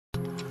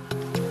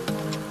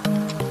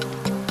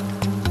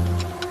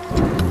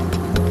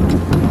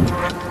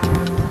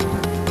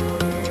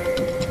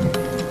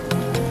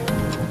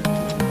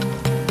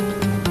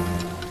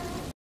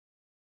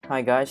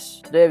Hi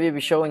guys, today we'll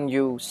be showing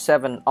you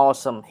 7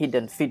 awesome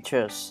hidden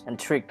features and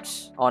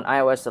tricks on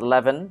iOS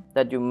 11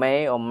 that you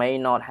may or may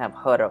not have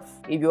heard of.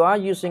 If you are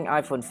using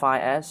iPhone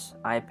 5s,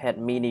 iPad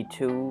mini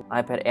 2,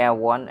 iPad Air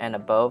 1 and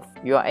above,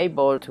 you are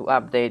able to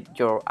update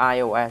your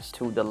iOS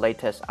to the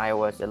latest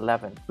iOS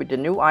 11. With the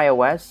new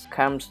iOS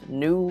comes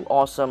new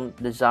awesome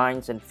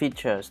designs and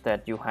features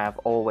that you have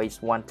always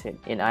wanted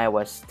in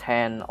iOS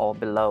 10 or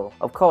below.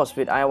 Of course,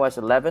 with iOS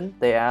 11,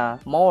 there are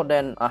more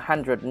than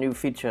 100 new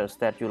features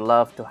that you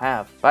love to have.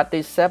 But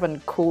these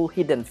 7 cool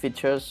hidden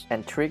features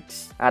and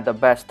tricks are the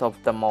best of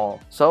them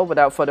all. So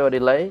without further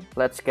delay,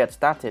 let's get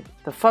started.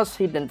 The first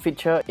hidden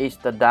feature is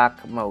the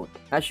dark mode.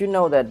 As you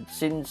know that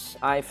since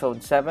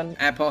iPhone 7,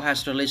 Apple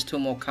has released 2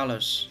 more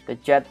colors, the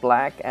jet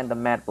black and the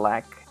matte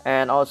black.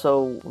 And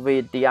also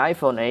with the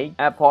iPhone 8,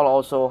 Apple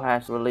also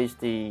has released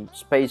the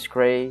space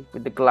gray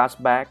with the glass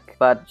back.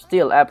 But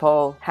still,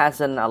 Apple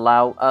hasn't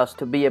allowed us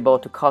to be able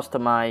to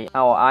customize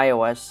our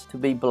iOS to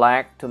be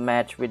black to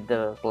match with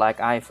the black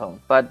iPhone.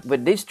 But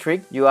with this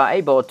trick, you are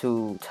able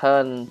to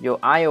turn your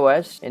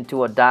iOS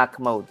into a dark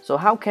mode. So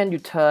how can you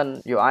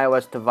turn your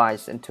iOS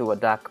device into a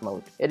dark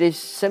mode? It is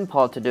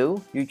simple to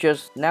do. You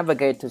just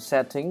navigate to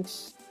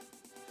Settings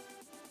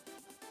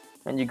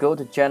and you go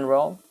to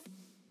General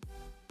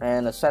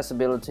and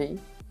Accessibility,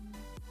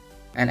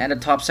 and at the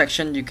top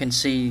section you can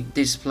see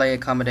Display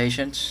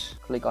Accommodations.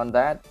 Click on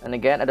that, and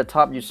again at the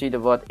top you see the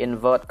word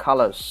Invert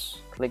Colors.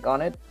 Click on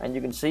it and you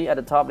can see at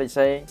the top they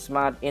say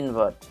Smart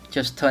Invert.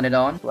 Just turn it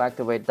on to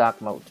activate dark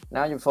mode.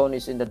 Now your phone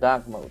is in the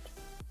dark mode.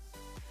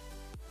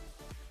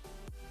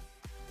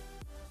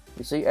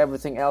 You see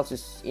everything else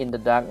is in the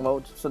dark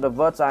mode. So the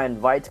words are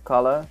in white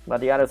color, but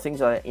the other things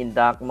are in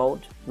dark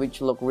mode, which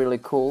look really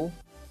cool.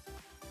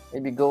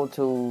 If you go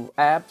to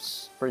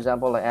apps, for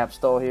example, the App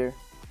Store here,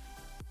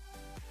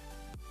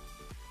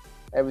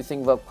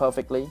 everything works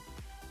perfectly.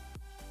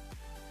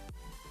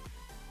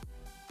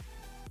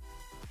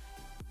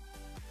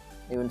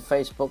 Even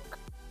Facebook.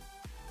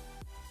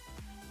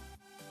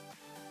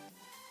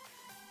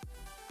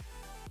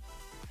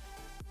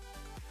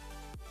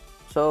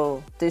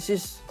 So this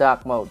is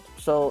dark mode.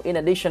 So in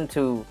addition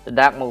to the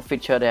dark mode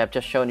feature that I've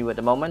just shown you at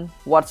the moment,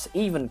 what's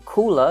even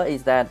cooler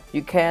is that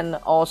you can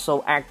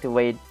also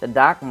activate the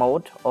dark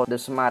mode or the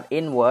smart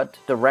invert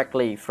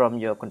directly from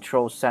your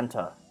control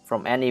center,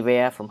 from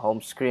anywhere, from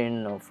home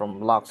screen or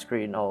from lock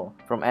screen or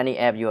from any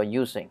app you are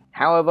using.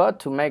 However,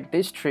 to make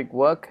this trick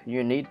work,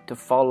 you need to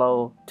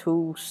follow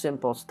 2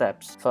 simple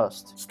steps.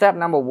 First, step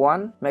number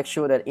 1, make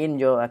sure that in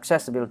your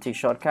accessibility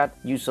shortcut,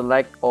 you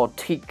select or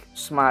tick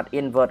Smart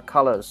Invert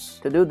Colors.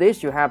 To do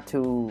this, you have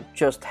to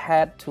just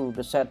head to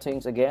the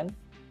settings again,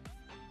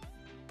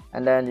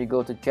 and then you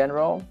go to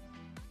General,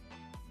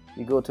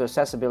 you go to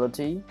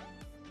Accessibility,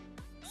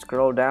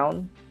 scroll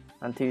down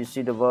until you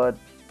see the word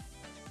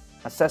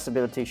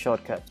Accessibility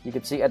Shortcut. You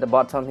can see at the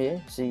bottom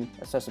here, see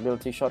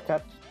Accessibility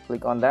Shortcut.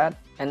 Click on that,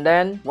 and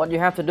then what you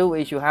have to do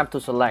is you have to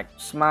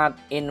select Smart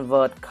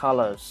Invert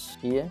Colors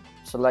here.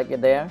 Select it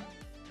there.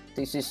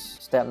 This is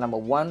step number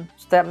 1.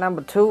 Step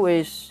number 2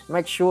 is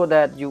make sure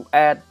that you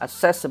add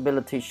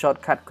Accessibility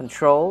Shortcut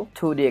control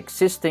to the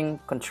existing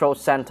control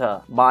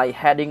center by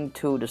heading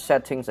to the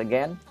settings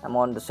again. I'm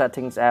on the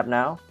Settings app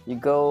now. You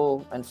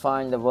go and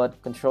find the word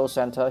Control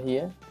Center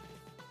here,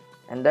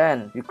 and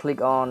then you click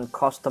on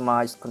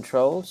Customize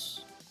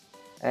Controls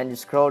and you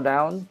scroll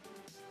down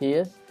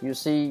here. You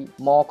see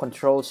more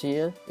controls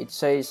here. It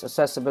says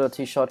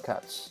Accessibility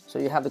Shortcuts. So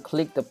you have to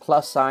click the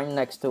plus sign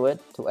next to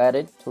it to add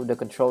it to the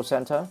control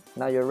center.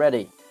 Now you're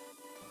ready.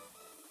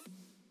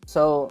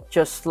 So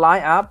just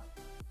slide up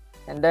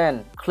and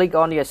then click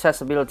on the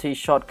Accessibility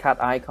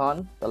Shortcut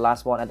icon, the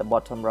last one at the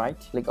bottom right.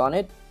 Click on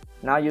it.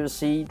 Now you'll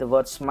see the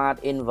word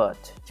Smart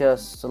Invert.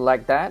 Just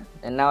select that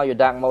and now your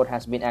dark mode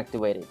has been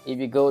activated. If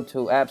you go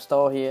to App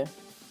Store here,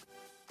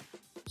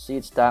 see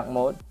it's dark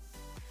mode.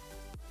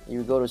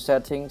 You go to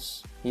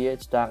Settings, here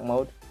it's dark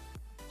mode.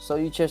 So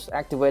you just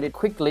activate it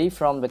quickly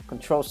from the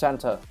control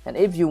center. And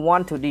if you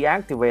want to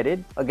deactivate it,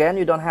 again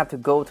you don't have to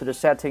go to the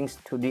settings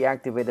to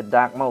deactivate the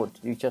dark mode.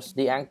 You just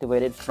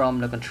deactivate it from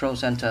the control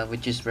center,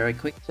 which is very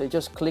quick. So you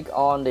just click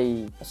on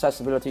the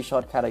Accessibility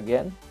Shortcut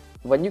again.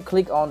 When you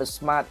click on the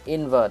Smart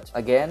Invert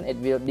again, it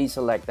will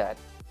deselect that.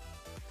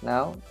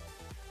 Now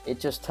it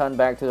just turned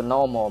back to the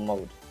normal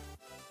mode.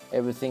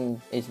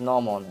 Everything is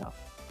normal now.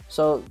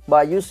 So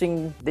by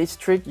using this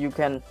trick, you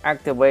can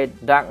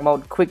activate dark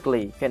mode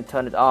quickly. You can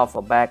turn it off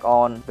or back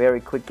on very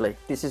quickly.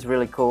 This is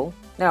really cool.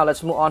 Now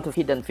let's move on to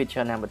hidden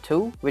feature number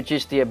 2, which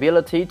is the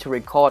ability to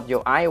record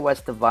your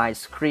iOS device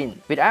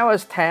screen. With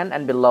iOS 10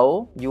 and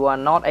below, you are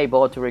not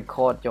able to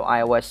record your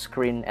iOS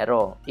screen at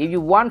all. If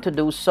you want to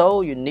do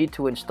so, you need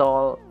to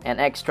install an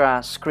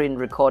extra screen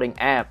recording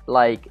app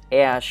like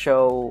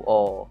AirShow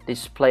or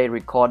Display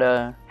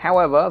Recorder.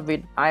 However,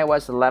 with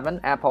iOS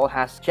 11, Apple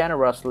has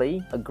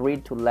generously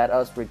agreed to let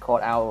us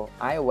record our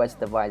iOS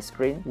device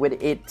screen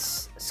with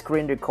its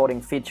screen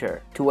recording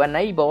feature. To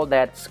enable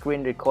that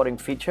screen recording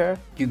feature,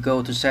 you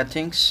go to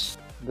Settings,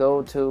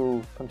 go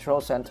to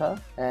Control Center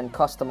and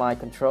Customize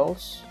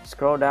Controls.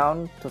 Scroll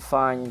down to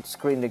find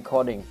Screen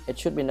Recording. It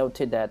should be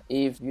noted that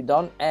if you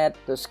don't add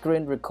the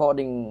screen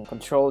recording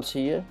controls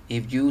here,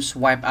 if you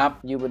swipe up,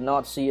 you will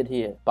not see it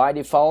here. By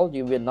default,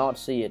 you will not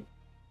see it.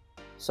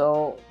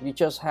 So you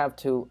just have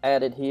to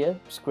add it here,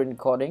 screen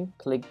recording.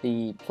 Click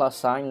the plus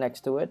sign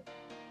next to it.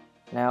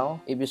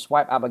 Now, if you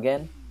swipe up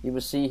again, you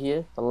will see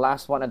here, the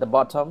last one at the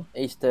bottom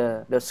is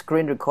the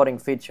screen recording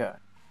feature.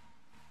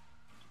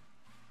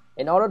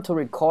 In order to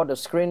record the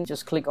screen,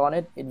 just click on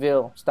it. It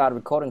will start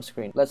recording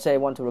screen. Let's say I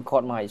want to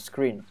record my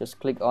screen. Just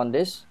click on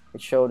this.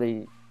 It shows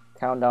the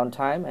countdown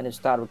time and it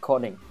start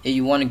recording. If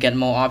you want to get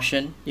more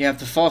options, you have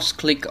to first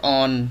click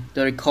on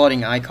the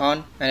recording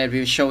icon and it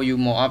will show you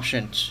more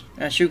options.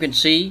 As you can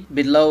see,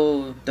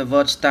 below the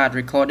word start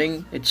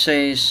recording, it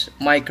says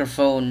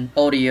microphone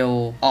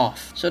audio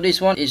off. So this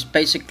one is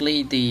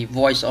basically the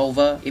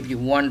voiceover. If you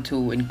want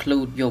to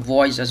include your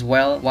voice as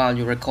well while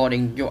you're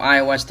recording your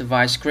iOS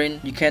device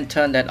screen, you can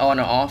turn that on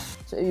or off.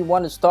 So if you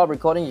want to stop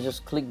recording, you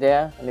just click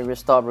there and it will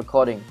stop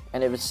recording.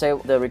 And it will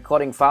save the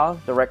recording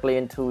file directly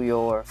into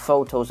your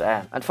Photos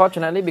app.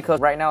 Unfortunately, because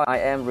right now I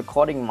am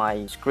recording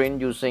my screen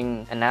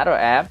using another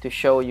app to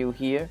show you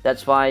here,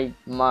 that's why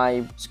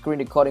my screen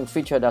recording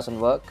feature doesn't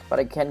work, but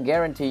I can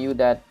guarantee you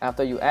that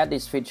after you add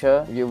this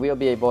feature, you will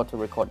be able to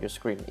record your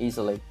screen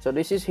easily. So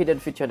this is hidden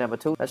feature number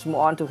 2. Let's move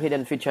on to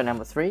hidden feature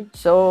number 3.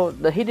 So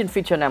the hidden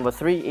feature number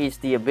 3 is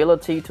the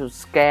ability to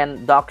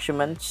scan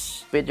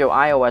documents with your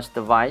iOS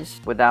device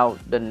without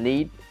the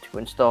need to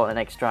install an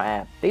extra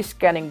app. This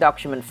scanning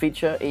document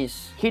feature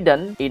is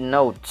hidden in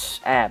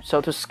Notes app.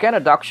 So to scan a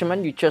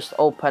document, you just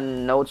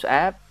open Notes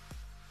app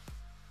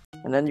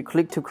and then you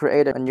click to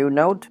create a new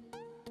note.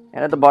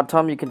 And at the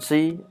bottom, you can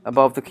see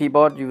above the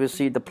keyboard, you will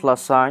see the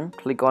plus sign.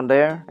 Click on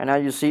there. And now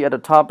you see at the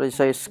top, it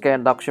says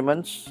scan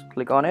documents.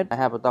 Click on it. I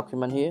have a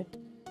document here.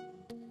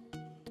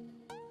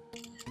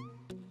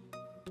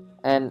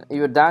 And if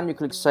you're done, you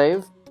click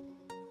save.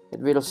 It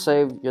will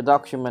save your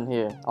document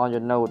here on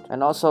your note.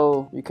 And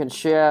also, you can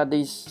share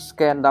this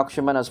scanned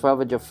document as well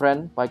with your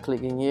friend by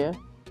clicking here.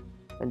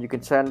 And you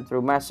can send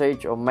through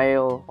message or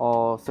mail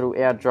or through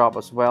AirDrop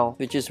as well,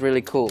 which is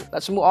really cool.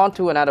 Let's move on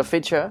to another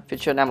feature,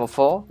 feature number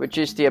 4, which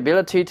is the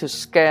ability to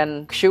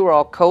scan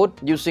QR code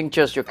using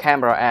just your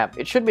camera app.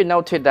 It should be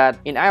noted that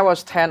in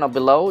iOS 10 or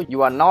below,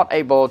 you are not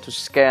able to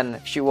scan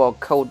QR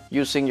code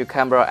using your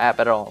camera app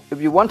at all. If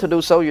you want to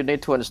do so, you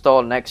need to install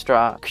an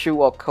extra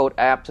QR code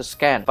app to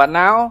scan. But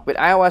now, with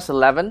iOS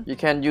 11, you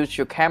can use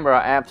your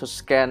camera app to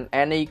scan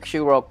any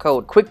QR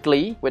code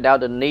quickly without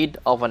the need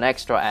of an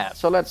extra app.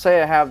 So let's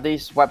say I have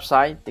this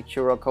website, the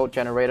QR code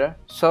generator.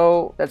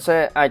 So let's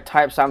say I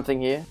type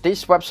something here.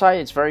 This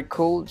website is very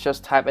cool.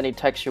 Just type any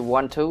text you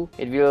want to.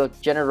 It will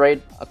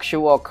generate a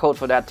QR code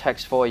for that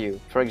text for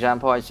you. For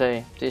example, I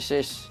say this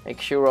is a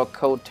QR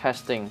code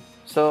testing.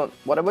 So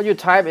whatever you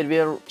type, it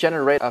will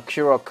generate a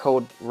QR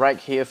code right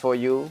here for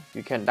you.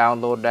 You can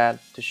download that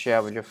to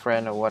share with your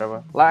friend or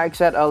whatever. Like I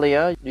said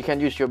earlier, you can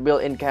use your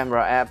built-in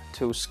camera app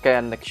to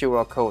scan the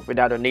QR code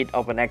without the need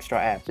of an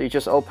extra app. So you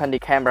just open the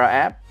camera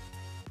app.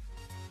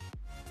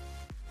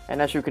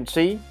 And as you can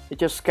see, it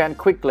just scanned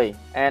quickly.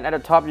 And at the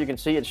top you can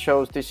see it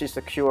shows this is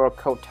the QR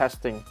code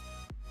testing.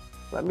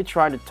 Let me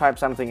try to type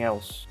something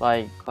else,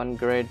 like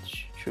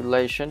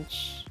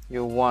congratulations,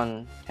 you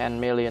won $10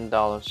 million.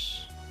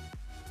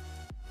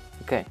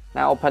 Okay,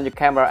 now open your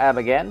camera app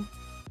again.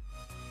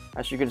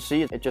 As you can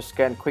see, it just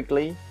scanned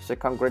quickly. It says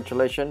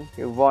congratulations,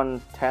 you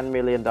won $10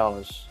 million.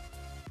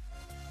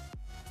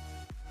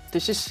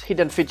 This is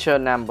hidden feature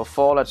number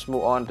 4. Let's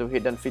move on to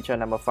hidden feature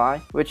number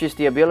 5, which is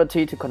the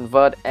ability to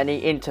convert any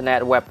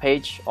internet web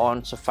page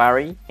on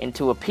Safari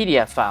into a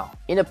PDF file.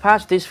 In the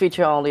past, this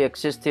feature only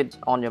existed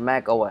on your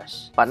Mac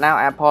OS, but now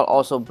Apple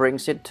also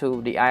brings it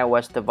to the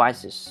iOS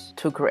devices.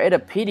 To create a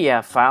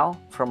PDF file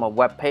from a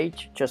web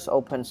page, just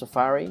open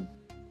Safari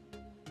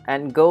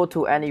and go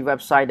to any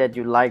website that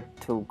you like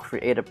to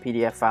create a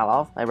PDF file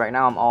of. Like right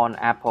now I'm on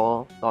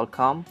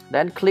apple.com.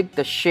 Then click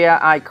the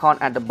share icon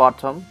at the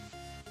bottom.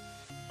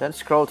 Then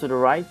scroll to the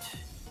right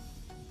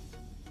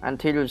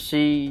until you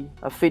see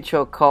a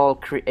feature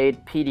called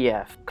Create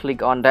PDF.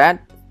 Click on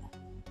that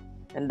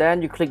and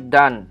then you click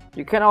Done.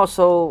 You can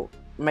also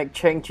make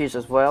changes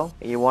as well.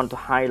 If you want to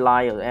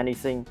highlight or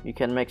anything, you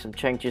can make some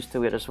changes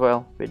to it as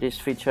well with this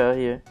feature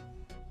here.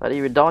 But if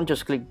you don't,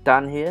 just click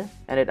Done here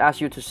and it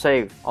asks you to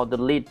save or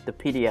delete the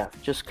PDF.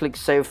 Just click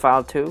Save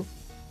File To.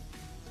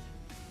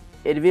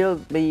 It will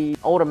be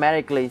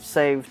automatically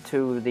saved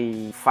to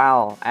the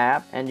File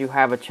app and you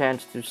have a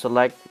chance to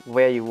select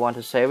where you want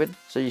to save it.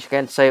 So you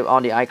can save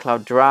on the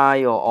iCloud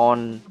Drive or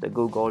on the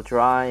Google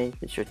Drive.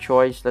 It's your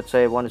choice. Let's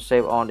say I want to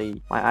save on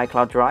my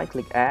iCloud Drive.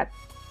 Click Add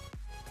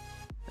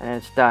and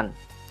it's done.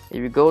 If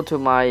you go to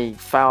my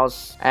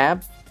Files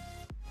app,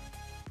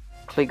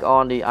 click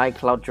on the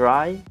iCloud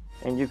Drive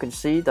and you can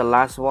see the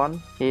last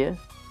one here.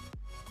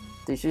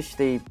 This is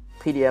the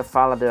PDF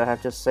file that I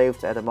have just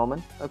saved at the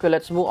moment. Okay,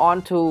 let's move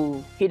on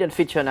to hidden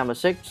feature number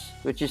 6,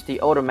 which is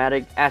the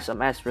automatic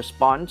SMS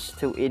response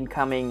to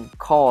incoming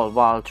call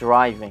while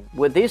driving.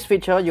 With this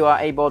feature, you are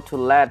able to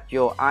let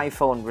your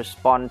iPhone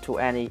respond to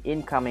any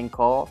incoming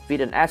call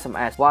with an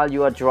SMS while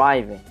you are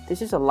driving.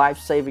 This is a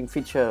life-saving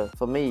feature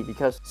for me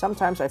because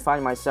sometimes I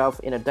find myself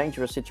in a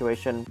dangerous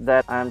situation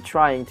that I'm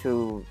trying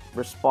to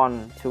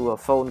respond to a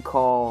phone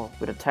call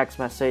with a text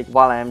message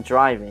while I am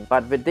driving.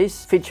 But with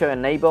this feature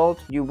enabled,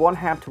 you won't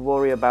have to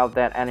worry about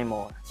that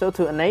anymore. So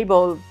to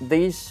enable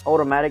this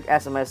automatic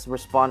SMS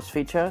response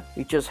feature,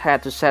 you just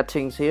head to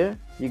settings here.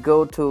 You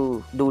go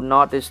to do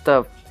not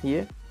disturb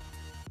here.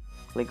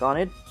 Click on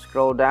it,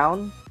 scroll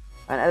down,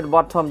 and at the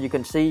bottom you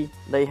can see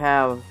they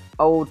have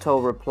auto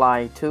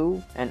reply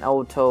to and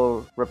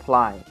auto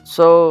reply.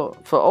 So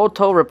for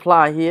auto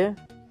reply here,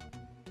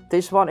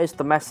 this one is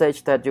the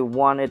message that you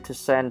want it to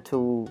send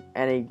to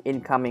any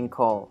incoming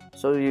call.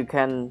 So you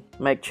can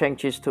make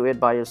changes to it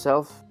by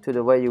yourself to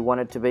the way you want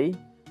it to be.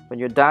 When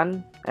you're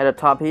done, at the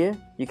top here,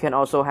 you can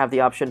also have the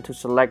option to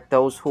select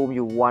those whom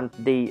you want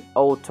the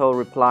auto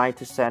reply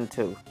to send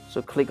to.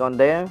 So click on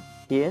there,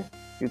 here.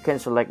 You can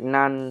select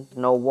none,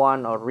 no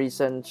one, or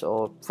recent,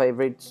 or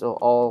favorites, or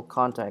all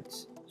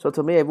contacts. So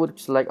to me, I would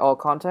select all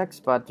contacts,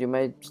 but you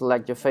may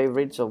select your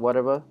favorites or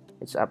whatever.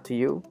 It's up to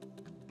you.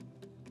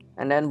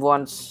 And then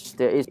once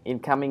there is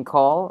incoming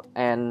call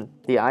and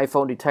the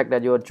iPhone detects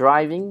that you're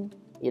driving,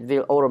 it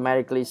will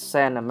automatically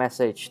send a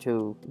message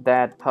to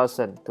that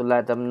person to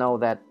let them know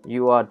that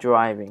you are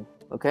driving.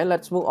 Okay,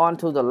 let's move on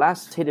to the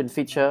last hidden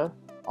feature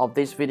of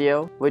this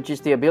video, which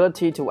is the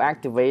ability to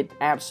activate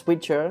app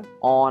switcher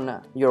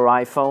on your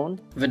iPhone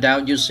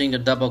without using the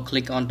double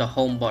click on the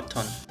home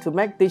button. To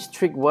make this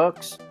trick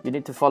works, you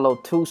need to follow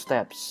 2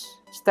 steps.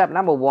 Step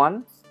number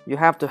 1, you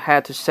have to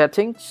head to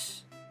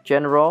settings,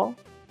 general,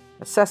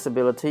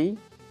 accessibility,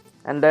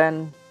 and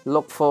then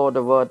look for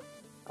the word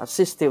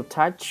assistive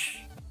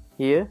touch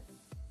here.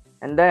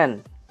 And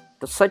then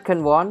the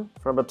second one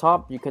from the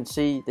top, you can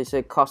see they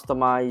say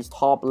customize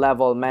top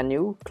level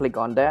menu. Click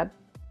on that,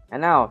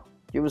 and now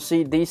you will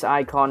see these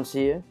icons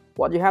here.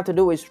 What you have to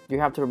do is you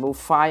have to remove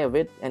 5 of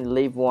it and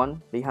leave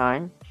 1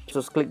 behind.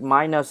 Just click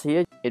minus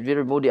here, it will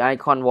remove the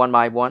icon one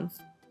by one.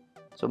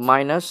 So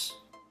minus,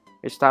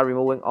 you start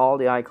removing all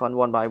the icon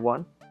one by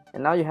one.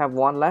 And now you have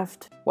 1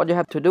 left. What you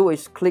have to do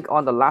is click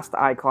on the last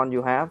icon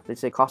you have. They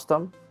say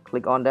custom.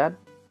 Click on that.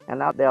 And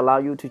now they allow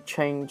you to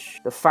change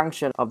the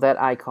function of that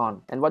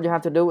icon. And what you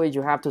have to do is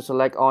you have to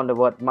select on the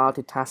word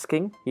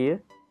multitasking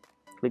here.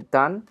 Click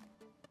done.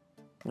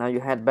 Now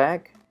you head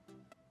back.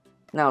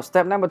 Now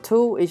step number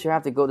 2 is you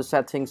have to go to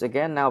settings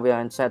again. Now we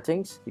are in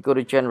settings. You go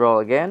to general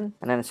again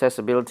and then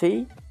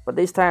accessibility. But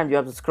this time you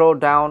have to scroll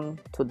down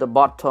to the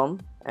bottom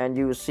and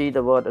you will see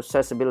the word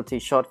accessibility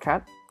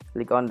shortcut.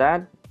 Click on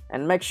that.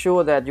 And make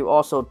sure that you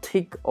also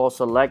tick or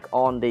select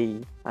on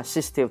the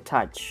assistive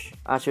touch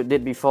as you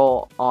did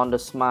before on the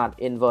smart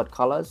invert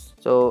colors.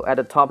 So at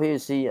the top here you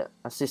see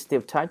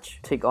assistive touch,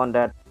 tick on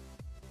that.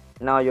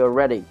 Now you're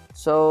ready.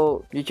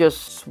 So you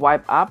just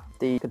swipe up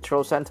the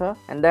control center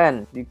and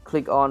then you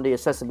click on the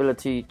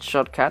accessibility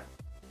shortcut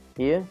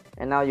here,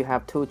 and now you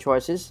have 2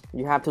 choices.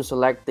 You have to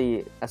select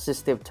the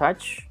assistive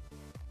touch.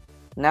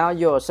 Now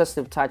your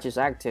assistive touch is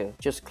active.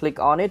 Just click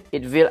on it.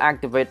 It will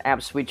activate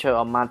app switcher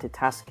or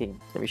multitasking.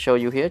 Let me show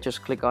you here.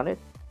 Just click on it.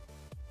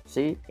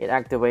 See, it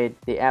activates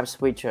the app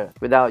switcher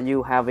without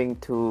you having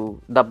to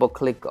double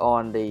click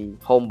on the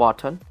home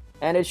button.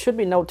 And it should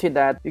be noted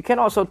that you can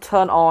also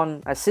turn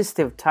on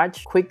assistive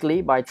touch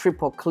quickly by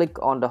triple click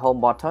on the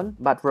home button.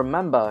 But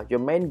remember, your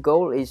main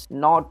goal is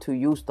not to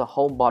use the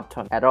home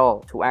button at all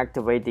to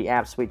activate the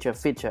app switcher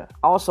feature.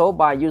 Also,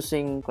 by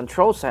using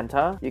control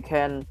center, you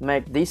can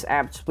make this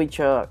app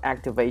switcher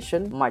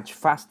activation much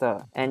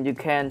faster, and you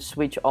can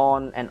switch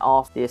on and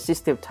off the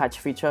assistive touch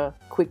feature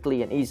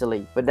quickly and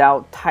easily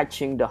without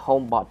touching the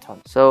home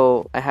button.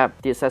 So I have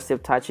the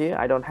assistive touch here.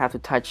 I don't have to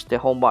touch the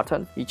home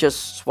button. You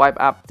just swipe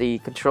up the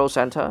control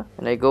center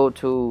and I go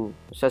to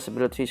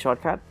accessibility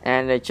shortcut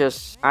and I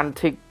just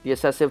untick the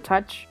assistive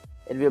touch.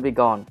 It will be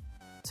gone.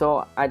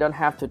 So I don't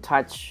have to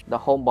touch the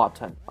home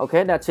button.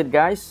 Okay, that's it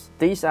guys.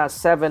 These are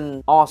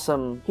 7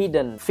 awesome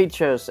hidden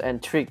features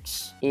and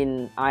tricks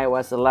in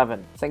iOS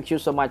 11. Thank you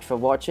so much for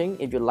watching.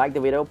 If you like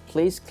the video,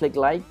 please click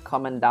like,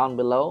 comment down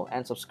below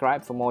and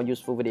subscribe for more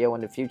useful video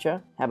in the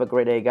future. Have a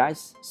great day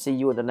guys. See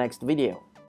you in the next video.